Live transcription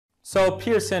So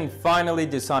Pearson finally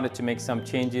decided to make some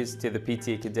changes to the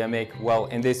PTE Academic. Well,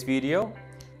 in this video,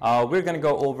 we're going to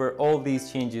go over all these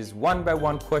changes one by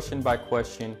one, question by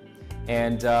question,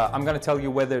 and I'm going to tell you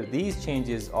whether these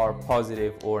changes are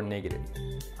positive or negative.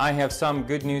 I have some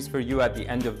good news for you at the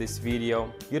end of this video.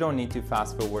 You don't need to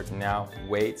fast forward now.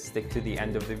 Wait, stick to the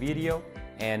end of the video,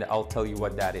 and I'll tell you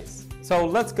what that is. So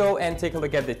let's go and take a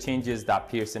look at the changes that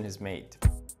Pearson has made.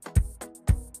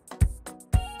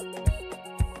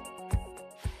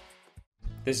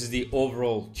 This is the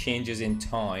overall changes in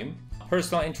time.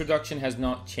 Personal introduction has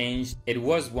not changed. It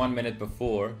was 1 minute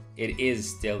before. It is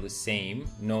still the same,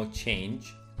 no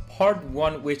change. Part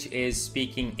 1, which is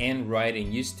speaking and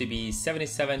writing, used to be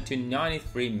 77 to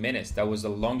 93 minutes. That was the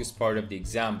longest part of the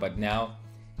exam, but now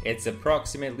it's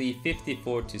approximately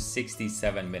 54 to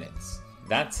 67 minutes.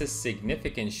 That's a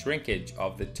significant shrinkage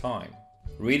of the time.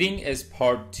 Reading is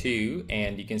part 2,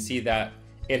 and you can see that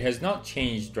it has not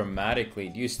changed dramatically.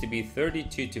 It used to be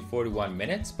 32 to 41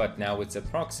 minutes, but now it's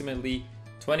approximately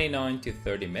 29 to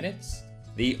 30 minutes.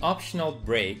 The optional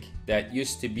break that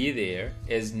used to be there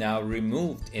is now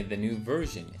removed in the new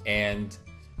version. And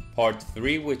part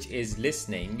 3, which is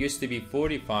listening, used to be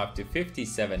 45 to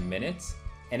 57 minutes.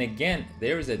 And again,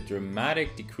 there is a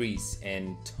dramatic decrease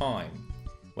in time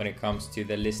when it comes to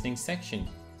the listening section.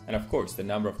 And of course, the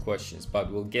number of questions,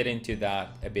 but we'll get into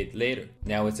that a bit later.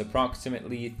 Now it's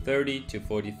approximately 30 to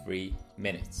 43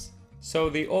 minutes. So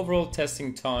the overall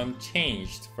testing time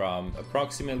changed from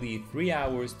approximately 3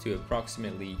 hours to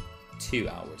approximately 2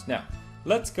 hours. Now,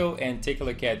 let's go and take a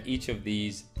look at each of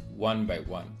these one by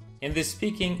one. In the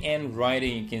speaking and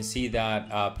writing, you can see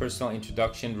that personal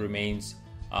introduction remains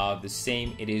the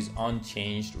same. It is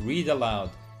unchanged. Read aloud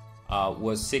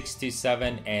was 6 to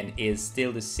 7 and is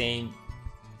still the same.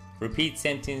 Repeat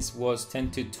sentence was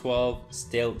 10 to 12,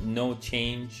 still no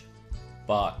change.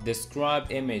 But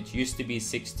describe image used to be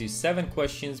 6 to 7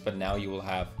 questions, but now you will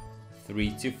have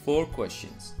 3 to 4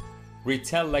 questions.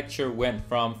 Retell lecture went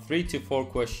from 3 to 4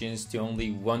 questions to only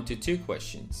 1 to 2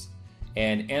 questions.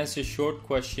 And answer short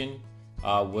question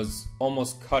was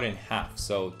almost cut in half.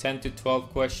 So 10 to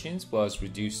 12 questions was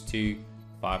reduced to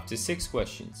 5 to 6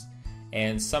 questions.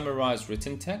 And summarize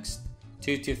written text,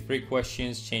 2 to 3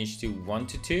 questions changed to 1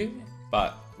 to 2,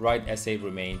 but write essay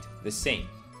remained the same.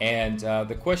 And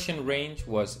the question range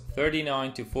was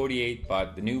 39 to 48,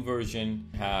 but the new version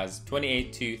has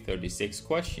 28 to 36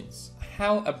 questions.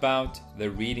 How about the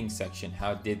reading section?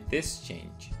 How did this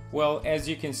change? Well, as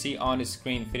you can see on the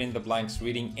screen, fill in the blanks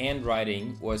reading and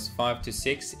writing was 5 to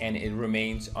 6 and it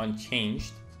remains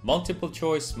unchanged. Multiple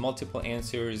choice, multiple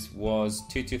answers was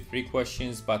 2 to 3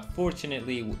 questions, but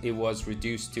fortunately it was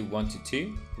reduced to 1 to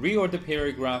 2. Reorder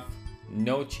paragraph,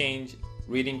 no change.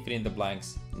 Reading, fill in the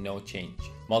blanks, no change.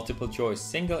 Multiple choice,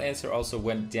 single answer also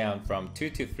went down from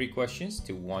 2 to 3 questions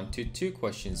to 1 to 2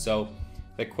 questions. So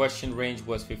the question range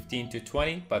was 15 to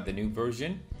 20, but the new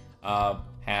version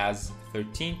has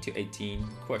 13 to 18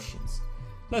 questions.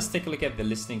 Let's take a look at the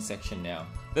listening section now.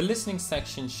 The listening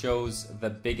section shows the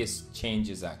biggest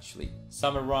changes actually.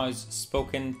 Summarize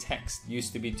spoken text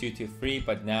used to be 2 to 3,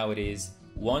 but now it is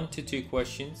 1 to 2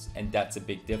 questions, and that's a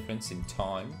big difference in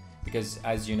time because,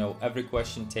 as you know, every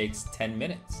question takes 10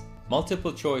 minutes.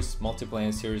 Multiple choice, multiple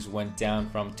answers went down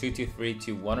from 2 to 3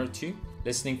 to 1 or 2.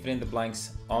 Listening, fill in the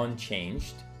blanks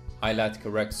unchanged. Highlight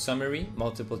correct summary,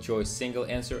 multiple choice, single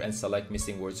answer, and select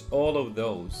missing words. All of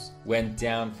those went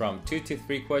down from 2 to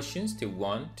 3 questions to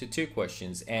 1 to 2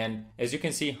 questions. And as you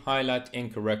can see, highlight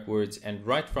incorrect words and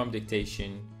write from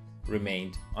dictation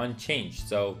remained unchanged.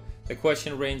 So the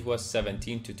question range was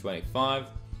 17 to 25,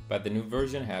 but the new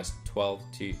version has 12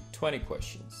 to 20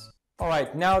 questions. All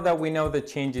right, now that we know the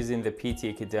changes in the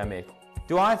PTE Academic,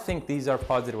 do I think these are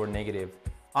positive or negative?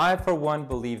 I, for one,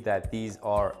 believe that these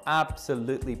are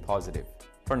absolutely positive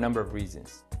for a number of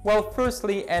reasons. Well,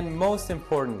 firstly and most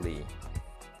importantly,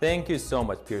 thank you so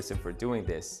much, Pearson, for doing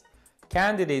this.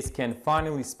 Candidates can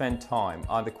finally spend time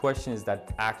on the questions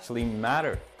that actually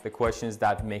matter, the questions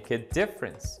that make a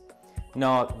difference,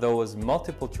 not those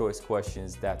multiple choice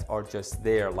questions that are just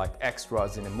there like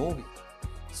extras in a movie.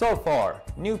 So far,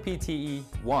 new PTE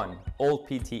 1, old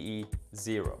PTE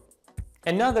 0.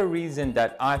 Another reason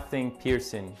that I think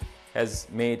Pearson has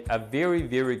made a very,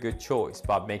 very good choice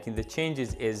by making the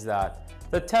changes is that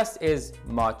the test is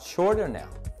much shorter now.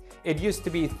 It used to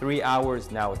be 3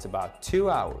 hours, now it's about 2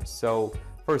 hours. So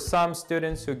for some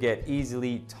students who get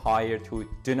easily tired, who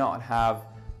do not have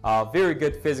very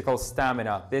good physical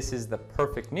stamina, this is the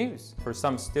perfect news. For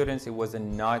some students, it was a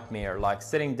nightmare, like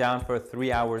sitting down for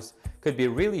 3 hours could be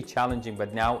really challenging,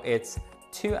 but now it's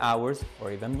 2 hours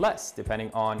or even less,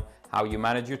 depending on how you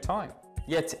manage your time.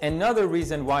 Yet another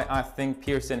reason why I think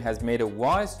Pearson has made a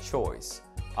wise choice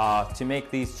to make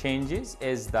these changes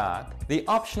is that the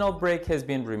optional break has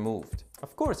been removed.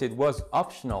 Of course, it was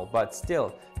optional, but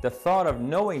still, the thought of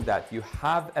knowing that you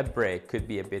have a break could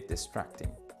be a bit distracting.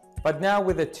 But now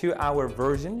with a 2-hour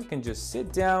version, you can just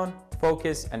sit down,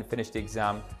 focus, and finish the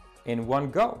exam in one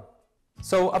go.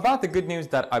 So about the good news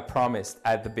that I promised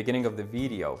at the beginning of the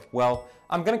video, well,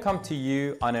 I'm gonna come to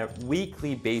you on a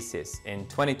weekly basis in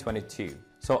 2022.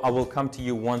 So I will come to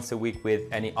you once a week with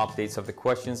any updates of the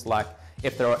questions, like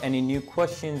if there are any new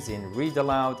questions in read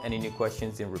aloud, any new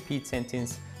questions in repeat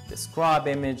sentence, describe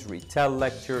image, retell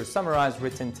lecture, summarize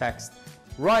written text,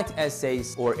 write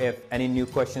essays, or if any new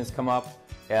questions come up,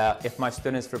 if my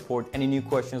students report any new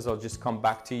questions, I'll just come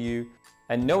back to you.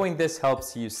 And knowing this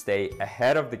helps you stay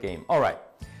ahead of the game. All right.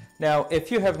 Now,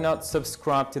 if you have not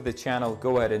subscribed to the channel,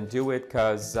 go ahead and do it,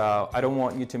 because I don't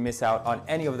want you to miss out on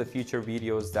any of the future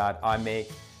videos that I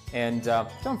make. And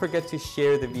don't forget to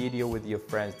share the video with your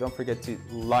friends. Don't forget to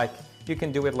like. You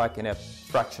can do it like in a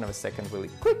fraction of a second, really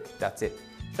quick. That's it.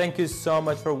 Thank you so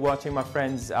much for watching, my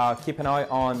friends. Keep an eye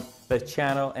on the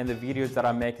channel and the videos that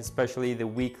I make, especially the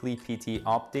weekly PTE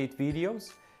update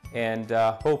videos. And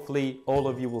hopefully all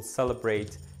of you will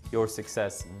celebrate your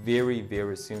success very,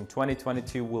 very soon.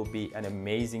 2022 will be an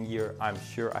amazing year, I'm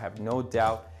sure. I have no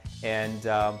doubt. And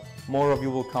more of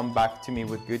you will come back to me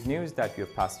with good news that you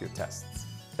have passed your tests.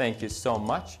 Thank you so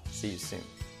much. See you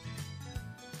soon.